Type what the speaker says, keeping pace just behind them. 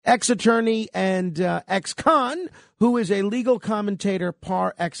ex-attorney and ex-con, who is a legal commentator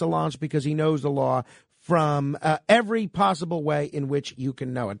par excellence because he knows the law from every possible way in which you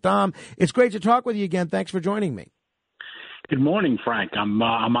can know it. Dom, it's great to talk with you again. Thanks for joining me. Good morning, Frank. I'm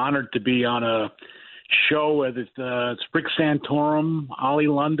honored to be on a show with it's Rick Santorum, Ollie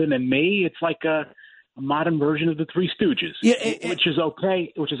London, and me. It's like a modern version of the Three Stooges, which is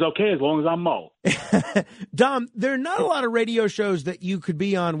okay. Which is okay as long as I'm Mo. Dom, there are not a lot of radio shows that you could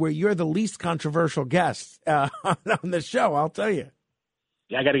be on where you're the least controversial guest on the show. I'll tell you.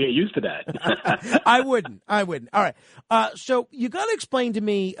 Yeah, I got to get used to that. I wouldn't. All right. So you got to explain to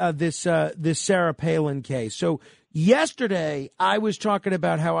me this Sarah Palin case. So yesterday I was talking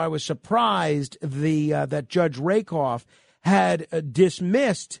about how I was surprised that Judge Rakoff had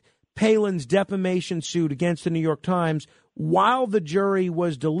dismissed Palin's defamation suit against the New York Times while the jury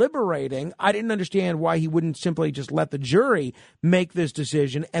was deliberating. I didn't understand why he wouldn't simply just let the jury make this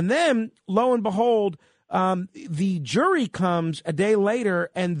decision. And then, lo and behold, the jury comes a day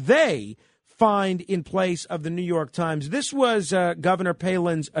later and they find in place of the New York Times. This was Governor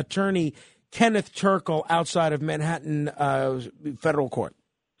Palin's attorney, Kenneth Turkle, outside of Manhattan federal court.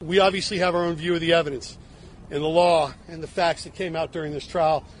 We obviously have our own view of the evidence and the law and the facts that came out during this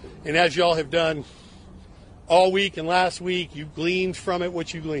trial. And as y'all have done all week and last week, you gleaned from it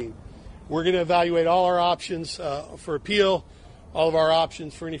what you gleaned. We're going to evaluate all our options for appeal, all of our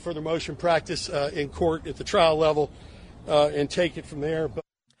options for any further motion practice in court at the trial level, and take it from there.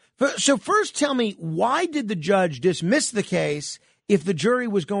 So first tell me, why did the judge dismiss the case if the jury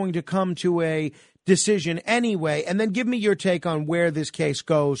was going to come to a decision anyway? And then give me your take on where this case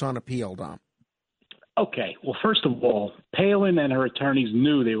goes on appeal, Dom. Okay. Well, first of all, Palin and her attorneys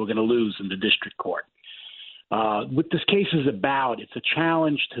knew they were going to lose in the district court. What this case is about, it's a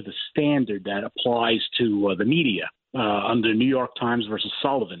challenge to the standard that applies to the media under New York Times versus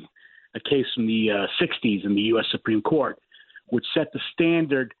Sullivan, a case from the 60s in the U.S. Supreme Court, which set the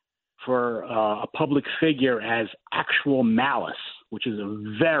standard for a public figure as actual malice, which is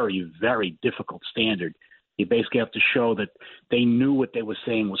a very, very difficult standard. You basically have to show that they knew what they were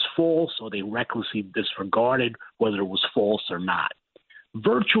saying was false, or they recklessly disregarded whether it was false or not.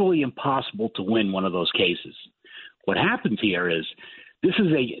 Virtually impossible to win one of those cases. What happens here is this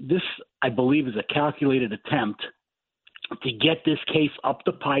I believe is a calculated attempt to get this case up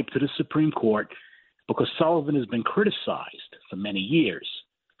the pipe to the Supreme Court, because Sullivan has been criticized for many years.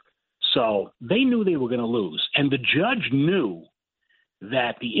 So they knew they were going to lose, and the judge knew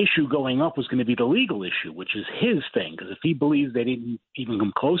that the issue going up was going to be the legal issue, which is his thing, because if he believes they didn't even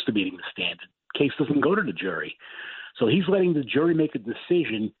come close to meeting the standard, the case doesn't go to the jury. So he's letting the jury make a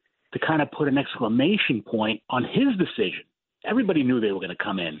decision to kind of put an exclamation point on his decision. Everybody knew they were going to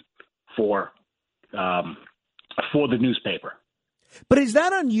come in for the newspaper. But is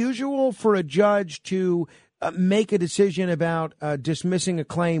that unusual for a judge to make a decision about dismissing a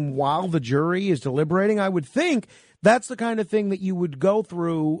claim while the jury is deliberating? I would think that's the kind of thing that you would go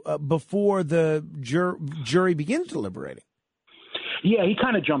through before the jury begins deliberating. Yeah, he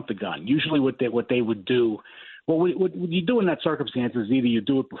kind of jumped the gun. Usually what they would do, what you do in that circumstance is either you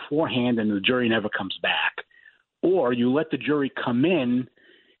do it beforehand and the jury never comes back, or you let the jury come in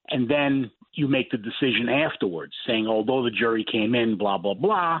and then you make the decision afterwards, saying, although the jury came in, blah, blah,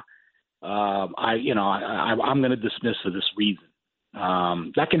 blah, I'm going to dismiss for this reason.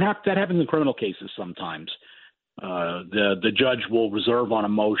 That can happen. That happens in criminal cases sometimes. The judge will reserve on a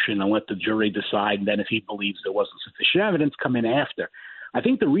motion and let the jury decide. And then if he believes there wasn't sufficient evidence, come in after. I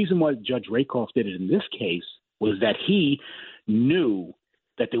think the reason why Judge Rakoff did it in this case was that he knew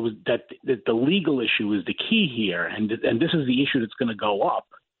that the legal issue is the key here, and this is the issue that's going to go up.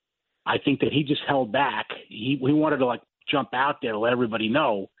 I think that he just held back. He wanted to jump out there, let everybody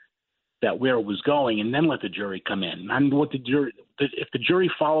know that where it was going, and then let the jury come in. And if the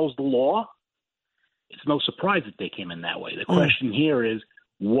jury follows the law, it's no surprise that they came in that way. The question here is,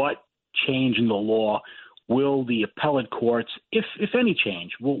 what change in the law will the appellate courts, if any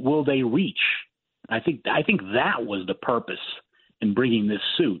change, will they reach? I think that was the purpose in bringing this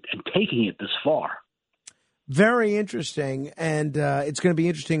suit and taking it this far. Very interesting, and it's going to be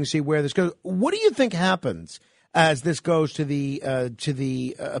interesting to see where this goes. What do you think happens as this goes to the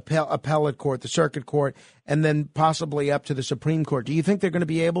appellate court, the circuit court, and then possibly up to the Supreme Court? Do you think they're going to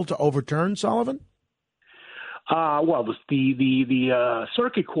be able to overturn Sullivan? Well, the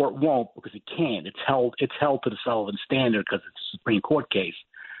circuit court won't, because it can't. It's held to the Sullivan standard because it's a Supreme Court case.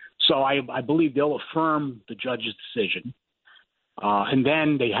 So I believe they'll affirm the judge's decision, and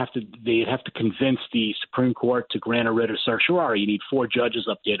then they'd have to convince the Supreme Court to grant a writ of certiorari. You need 4 judges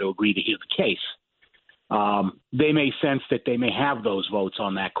up there to agree to hear the case. they may sense that they may have those votes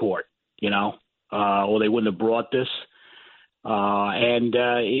on that court, or they wouldn't have brought this. And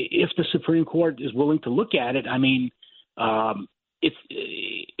if the Supreme Court is willing to look at it, I mean,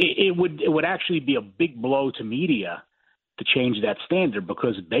 it would actually be a big blow to media to change that standard,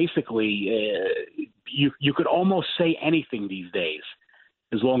 because basically you could almost say anything these days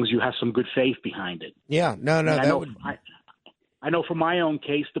as long as you have some good faith behind it. Yeah, no, I know from my own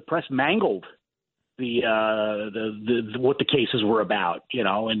case, the press mangled the what the cases were about,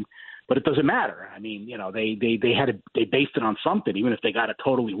 but it doesn't matter. I mean, they based it on something, even if they got it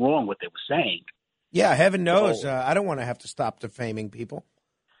totally wrong what they were saying. Yeah, heaven knows. I don't want to have to stop defaming people.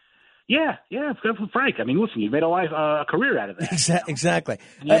 Yeah, Frank. I mean, listen, you've made a career out of that. Exactly.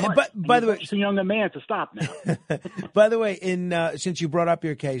 But by the way, you're a younger man to stop now. By the way, since you brought up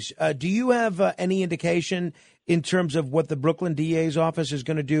your case, do you have any indication in terms of what the Brooklyn DA's office is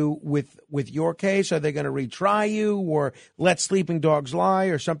going to do with your case? Are they going to retry you, or let sleeping dogs lie,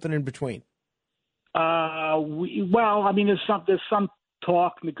 or something in between? There's some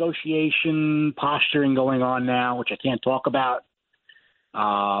talk, negotiation, posturing going on now, which I can't talk about.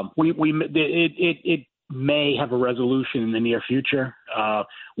 It may have a resolution in the near future.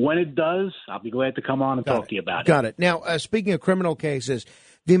 When it does, I'll be glad to come on and talk to you about it. Got it. Now, speaking of criminal cases,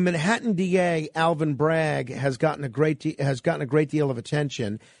 the Manhattan DA Alvin Bragg has gotten a great deal of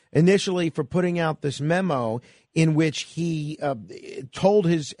attention initially for putting out this memo in which he told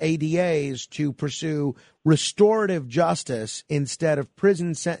his ADAs to pursue restorative justice instead of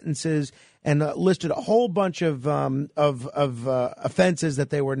prison sentences, and listed a whole bunch of offenses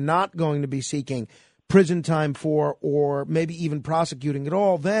that they were not going to be seeking prison time for, or maybe even prosecuting at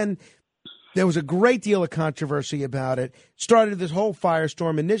all. Then there was a great deal of controversy about it. Started this whole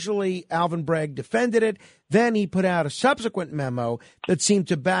firestorm. Initially, Alvin Bragg defended it. Then he put out a subsequent memo that seemed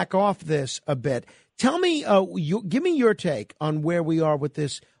to back off this a bit. Tell me, give me your take on where we are with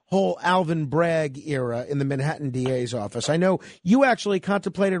this whole Alvin Bragg era in the Manhattan DA's office. I know you actually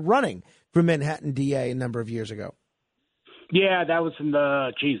contemplated running for Manhattan DA a number of years ago. Yeah, that was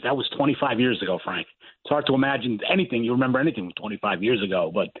that was 25 years ago, Frank. It's hard to imagine you remember anything from 25 years ago.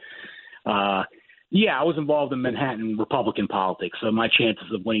 But, I was involved in Manhattan Republican politics, so my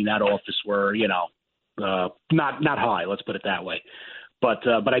chances of winning that office were, not high, let's put it that way. But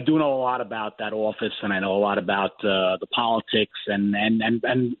I do know a lot about that office, and I know a lot about the politics and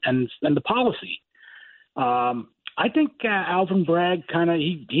the policy. I think Alvin Bragg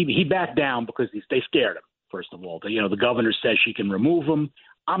he backed down because they scared him. First of all, the governor says she can remove him.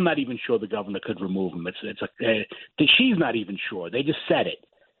 I'm not even sure the governor could remove him. She's not even sure. They just said it.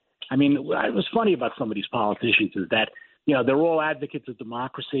 I mean, what was funny about some of these politicians is that they're all advocates of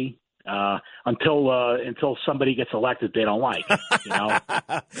democracy. Until somebody gets elected they don't like.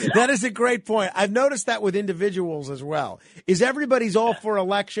 That is a great point. I've noticed that with individuals as well. Is everybody's all for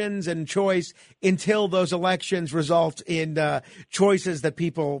elections and choice until those elections result in choices that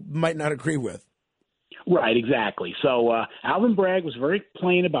people might not agree with. Right, exactly. So Alvin Bragg was very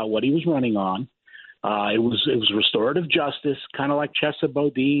plain about what he was running on. It was restorative justice, kind of like Chesa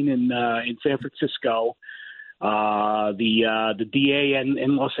Boudin in San Francisco. The DA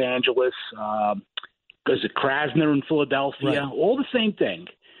in Los Angeles, is it Krasner in Philadelphia? Right. All the same thing.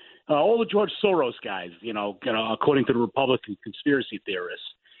 All the George Soros guys, according to the Republican conspiracy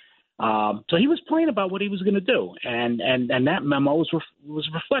theorists. So he was plain about what he was going to do, and that memo was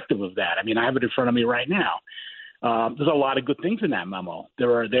reflective of that. I mean, I have it in front of me right now. There's a lot of good things in that memo.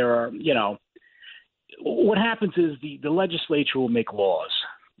 There are what happens is the legislature will make laws.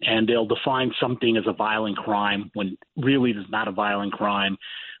 And they'll define something as a violent crime when really it's not a violent crime.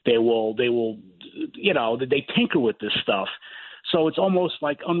 They will, they tinker with this stuff. So it's almost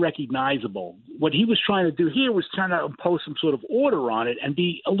like unrecognizable. What he was trying to do here was trying to impose some sort of order on it and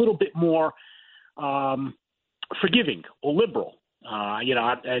be a little bit more forgiving or liberal.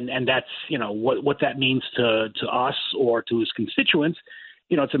 And that's, what that means to us or to his constituents,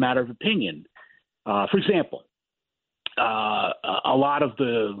 it's a matter of opinion. For example, a lot of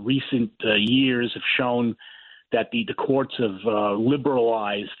the recent years have shown that the courts have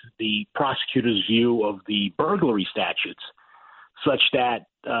liberalized the prosecutor's view of the burglary statutes, such that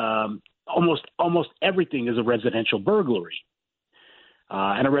almost everything is a residential burglary.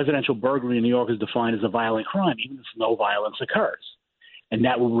 And a residential burglary in New York is defined as a violent crime, even if no violence occurs. And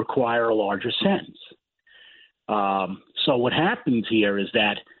that would require a larger sentence. So what happens here is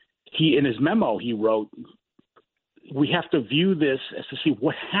that in his memo, he wrote, we have to view this as to see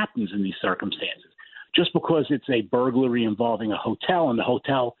what happens in these circumstances. Just because it's a burglary involving a hotel and the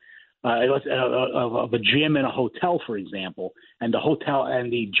hotel of a gym in a hotel, for example, and the hotel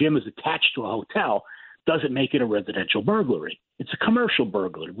and the gym is attached to a hotel, doesn't make it a residential burglary. It's a commercial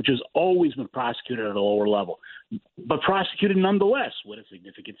burglary, which has always been prosecuted at a lower level, but prosecuted nonetheless with a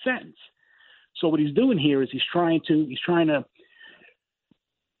significant sentence. So what he's doing here is he's trying to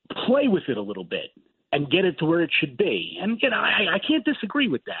play with it a little bit and get it to where it should be. And again, I can't disagree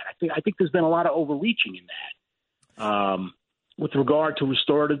with that. I think there's been a lot of overreaching in that. With regard to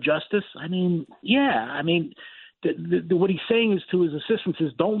restorative justice, I mean, yeah, I mean, what he's saying is to his assistants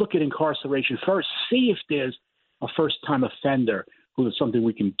is don't look at incarceration first. See if there's a first-time offender who is something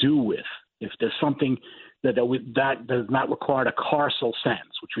we can do with. If there's something that does not require a carceral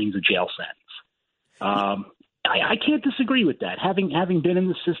sentence, which means a jail sentence. I can't disagree with that. Having been in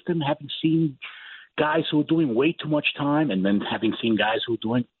the system, having seen guys who are doing way too much time, and then having seen guys who are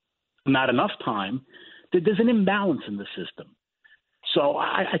doing not enough time, there's an imbalance in the system. So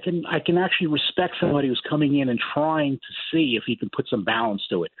I can actually respect somebody who's coming in and trying to see if he can put some balance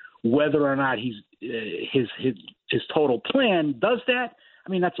to it. Whether or not his total plan does that, I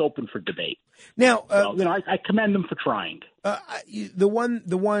mean, that's open for debate. Now, I commend him for trying. The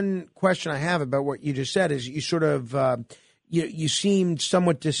one question I have about what you just said is you sort of you seemed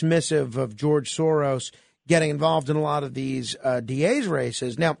somewhat dismissive of George Soros getting involved in a lot of these DA's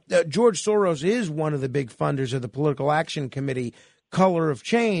races. Now, George Soros is one of the big funders of the Political Action Committee, Color of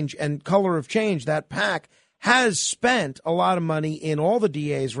Change, and Color of Change, that PAC, has spent a lot of money in all the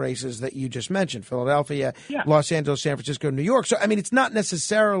DA's races that you just mentioned, Philadelphia, Los Angeles, San Francisco, New York. So, I mean, it's not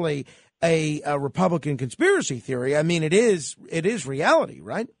necessarily a Republican conspiracy theory. I mean, it is reality,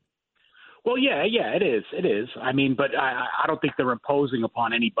 right? Well, yeah, it is. It is. I mean, but I don't think they're imposing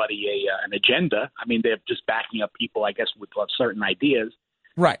upon anybody an agenda. I mean, they're just backing up people, I guess, with certain ideas.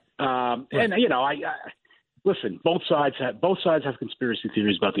 Right. And, I listen, both sides have conspiracy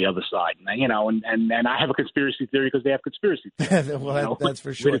theories about the other side, and I have a conspiracy theory because they have conspiracy theories. Well, that's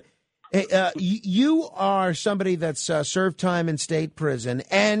for sure. Hey, you are somebody that's served time in state prison,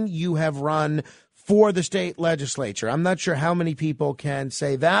 and you have run for the state legislature. I'm not sure how many people can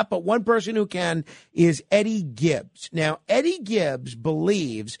say that, but one person who can is Eddie Gibbs. Now, Eddie Gibbs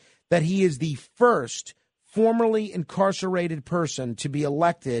believes that he is the first formerly incarcerated person to be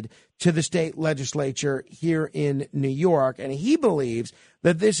elected to the state legislature here in New York. And he believes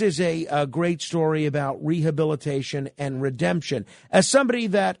that this is a great story about rehabilitation and redemption. As somebody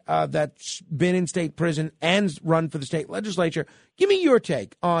that's been in state prison and run for the state legislature, give me your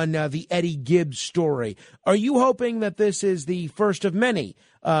take on the Eddie Gibbs story. Are you hoping that this is the first of many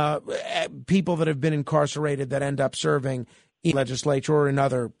people that have been incarcerated that end up serving in the legislature or in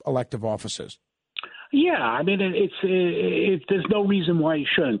other elective offices? Yeah, I mean, there's no reason why he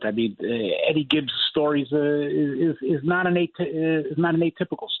shouldn't. I mean, Eddie Gibbs' story is not an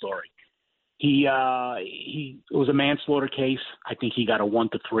atypical story. He it was a manslaughter case. I think he got a 1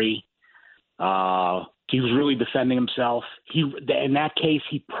 to 3. He was really defending himself. In that case,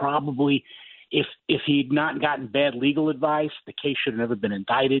 he probably, if he'd not gotten bad legal advice, the case should have never been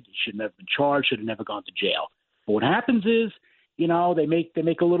indicted. He should have never been charged. Should have never gone to jail. But what happens is, they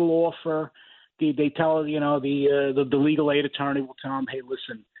make a little offer. They tell the legal aid attorney will tell him, hey,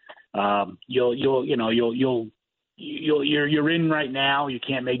 listen, you're in right now. You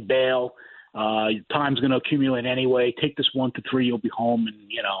can't make bail. Time's going to accumulate anyway. Take this 1 to 3. You'll be home, and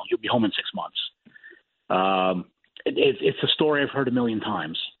you'll be home in 6 months. It's a story I've heard a million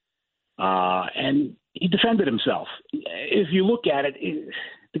times, and he defended himself. If you look at it,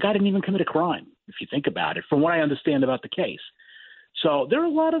 the guy didn't even commit a crime. If you think about it, from what I understand about the case. So there are a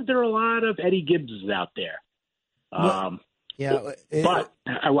lot of Eddie Gibbses out there. But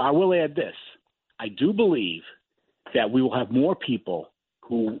I will add this. I do believe that we will have more people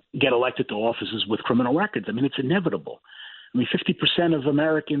who get elected to offices with criminal records. I mean, it's inevitable. I mean, 50% of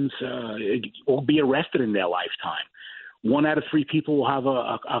Americans will be arrested in their lifetime. 1 out of 3 people will have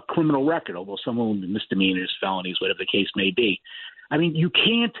a criminal record, although some will be misdemeanors, felonies, whatever the case may be. I mean, you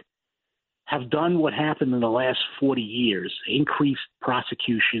can't have done what happened in the last 40 years, increased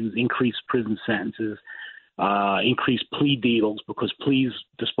prosecutions, increased prison sentences, increased plea deals, because pleas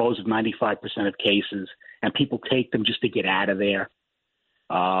dispose of 95% of cases, and people take them just to get out of there.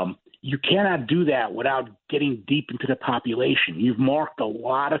 You cannot do that without getting deep into the population. You've marked a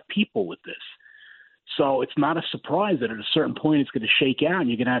lot of people with this. So it's not a surprise that at a certain point it's going to shake out, and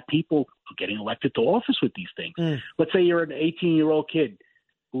you're going to have people getting elected to office with these things. Let's say you're an 18-year-old kid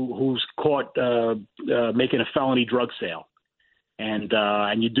who's caught making a felony drug sale, and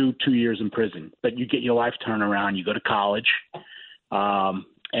you do 2 years in prison, but you get your life turned around. You go to college, and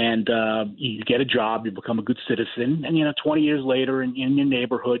you get a job. You become a good citizen, and 20 years later, in your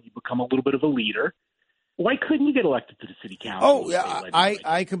neighborhood, you become a little bit of a leader, Why couldn't you get elected to the city council? Oh,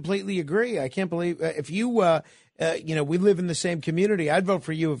 I completely agree. I can't believe if you, we live in the same community. I'd vote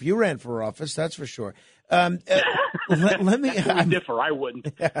for you if you ran for office. That's for sure. Let me differ. I wouldn't.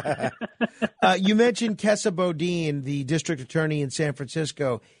 You mentioned Kessa Bodine, the district attorney in San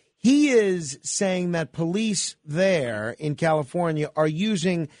Francisco. He is saying that police there in California are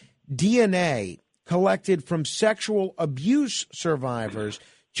using DNA collected from sexual abuse survivors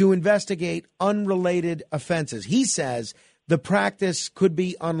to investigate unrelated offenses. He says the practice could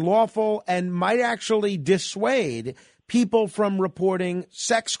be unlawful and might actually dissuade people from reporting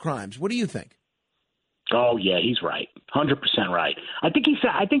sex crimes. What do you think? Oh, yeah, he's right. 100% right. I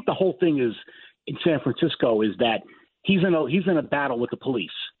think the whole thing is in San Francisco is that he's in a battle with the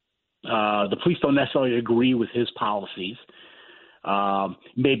police. The police don't necessarily agree with his policies.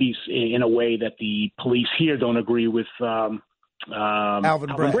 Maybe in a way that the police here don't agree with Alvin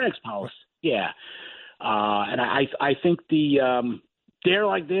Bragg's policy. Yeah. And I think they're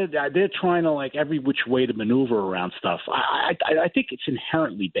trying to like every which way to maneuver around stuff. I think it's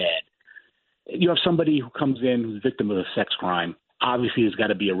inherently bad. You have somebody who comes in who's a victim of a sex crime. Obviously, there's got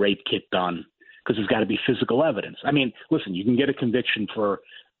to be a rape kit done because there's got to be physical evidence. I mean, listen, you can get a conviction for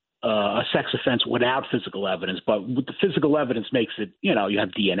a sex offense without physical evidence, but with the physical evidence makes it, you have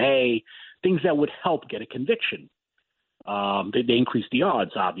DNA, things that would help get a conviction. They increase the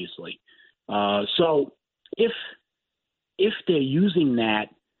odds, obviously. So if they're using that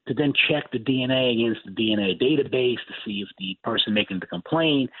to then check the DNA against the DNA database to see if the person making the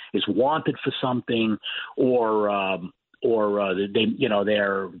complaint is wanted for something, or they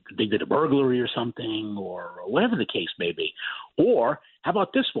did a burglary or something, or whatever the case may be. Or how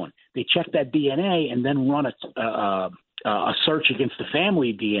about this one? They check that DNA and then run a search against the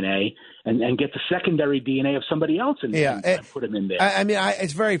family DNA and get the secondary DNA of somebody else and put them in there. I mean,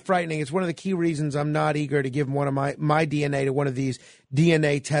 it's very frightening. It's one of the key reasons I'm not eager to give one of my DNA to one of these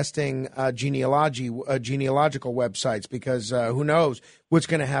DNA testing genealogical websites, because who knows what's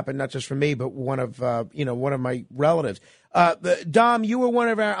going to happen, not just for me, but one of my relatives. Dom, you were one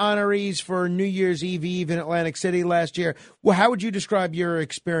of our honorees for New Year's Eve in Atlantic City last year. Well, how would you describe your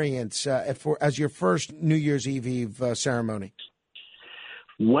experience as your first New Year's Eve ceremony?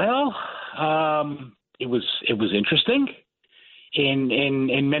 Well, it was interesting.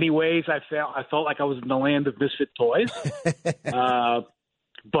 In many ways, I felt like I was in the land of misfit toys.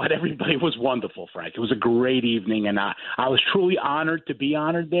 But everybody was wonderful, Frank. It was a great evening, and I was truly honored to be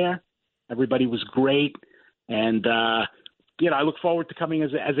honored there. Everybody was great, and I look forward to coming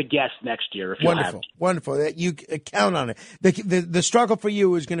as a guest next year. Wonderful. You count on it. The struggle for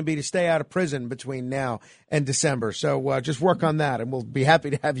you is going to be to stay out of prison between now and December. So just work on that, and we'll be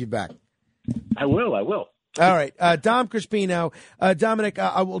happy to have you back. I will. All right. Dom Crispino. Domenick,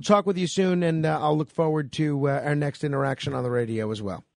 I will talk with you soon, and I'll look forward to our next interaction on the radio as well.